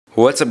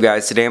What's up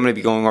guys, today I'm going to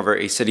be going over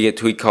a Cydia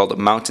tweak called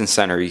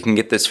MountainCenter. You can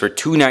get this for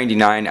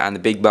 $2.99 on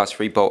the Big Boss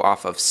repo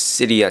off of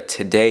Cydia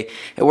today.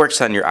 It works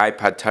on your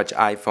iPod Touch,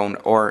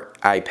 iPhone, or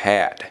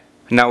iPad.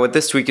 Now what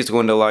this tweak is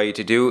going to allow you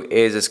to do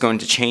is it's going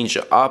to change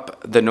up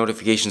the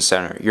notification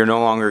center. You're no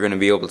longer going to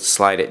be able to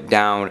slide it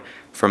down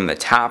from the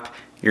top.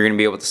 You're going to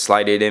be able to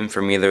slide it in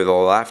from either the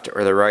left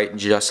or the right,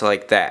 just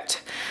like that.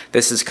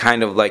 This is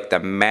kind of like the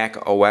Mac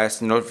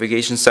OS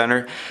notification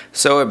center,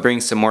 so it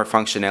brings some more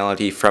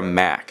functionality from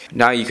Mac.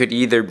 Now you could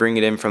either bring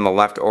it in from the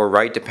left or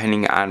right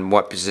depending on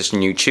what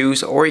position you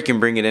choose, or you can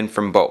bring it in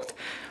from both.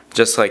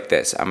 Just like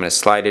this. I'm going to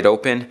slide it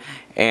open,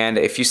 and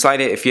if you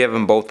have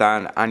them both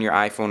on your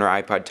iPhone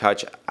or iPod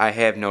Touch, I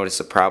have noticed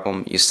a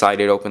problem. You slide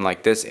it open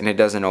like this and it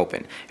doesn't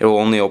open. It will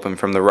only open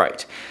from the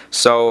right.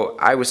 So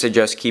I would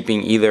suggest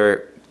keeping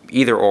either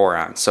or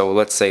on. So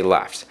let's say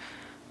left,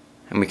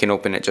 and we can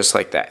open it just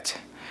like that.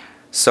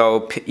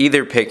 So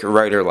either pick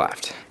right or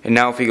left. And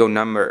now if we go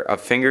number of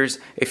fingers,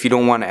 if you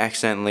don't want to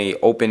accidentally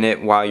open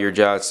it while you're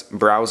just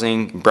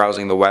browsing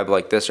the web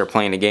like this or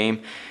playing a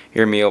game,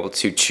 you're going to be able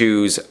to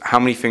choose how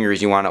many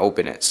fingers you want to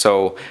open it.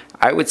 So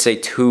I would say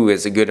 2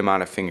 is a good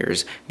amount of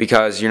fingers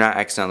because you're not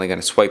accidentally going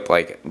to swipe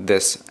like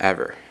this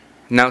ever.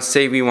 Now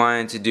say we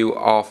wanted to do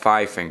all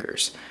 5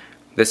 fingers.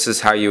 This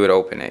is how you would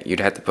open it. You'd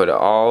have to put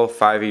all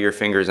 5 of your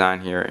fingers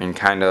on here and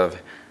kind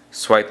of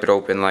swipe it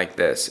open like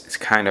this. It's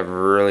kind of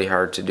really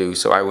hard to do,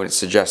 so I wouldn't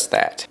suggest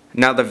that.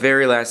 Now the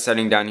very last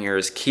setting down here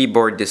is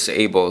keyboard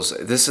disables.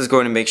 This is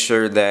going to make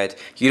sure that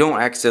you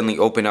don't accidentally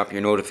open up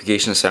your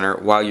notification center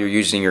while you're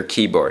using your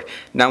keyboard.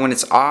 Now when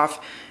it's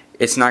off,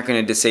 it's not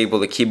going to disable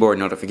the keyboard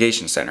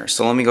notification center.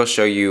 So let me go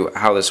show you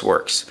how this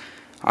works.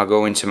 I'll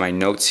go into my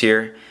notes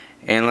here,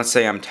 and let's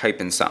say I'm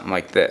typing something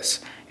like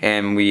this,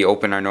 and we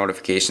open our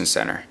notification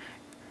center.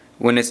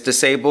 When it's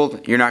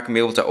disabled, you're not going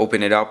to be able to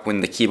open it up when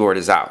the keyboard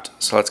is out.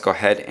 So let's go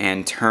ahead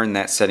and turn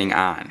that setting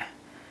on.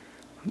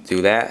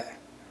 Do that.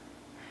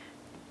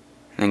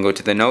 And then go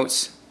to the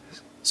notes,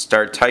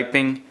 start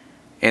typing,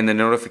 and the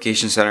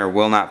notification center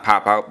will not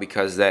pop out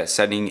because that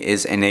setting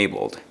is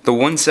enabled. The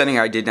one setting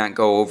I did not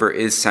go over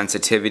is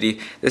sensitivity.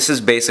 This is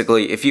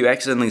basically if you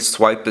accidentally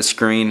swipe the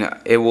screen,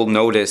 it will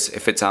notice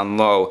if it's on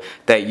low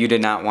that you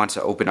did not want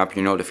to open up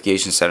your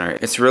notification center.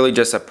 It's really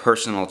just a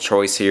personal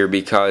choice here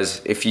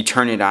because if you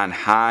turn it on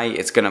high,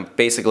 it's going to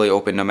basically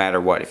open no matter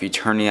what. If you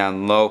turn it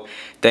on low,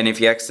 then if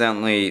you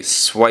accidentally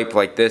swipe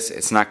like this,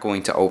 it's not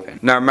going to open.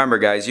 Now remember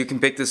guys, you can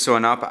pick this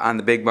one up on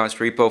the Big Boss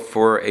repo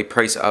for a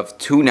price of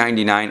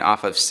 $2.99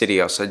 off of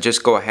Cydia. So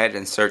just go ahead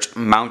and search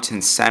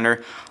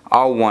MountainCenter,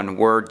 all one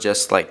word,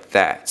 just like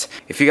that.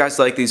 If you guys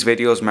like these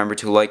videos, remember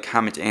to like,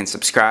 comment, and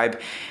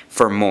subscribe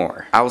for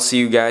more. I will see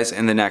you guys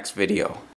in the next video.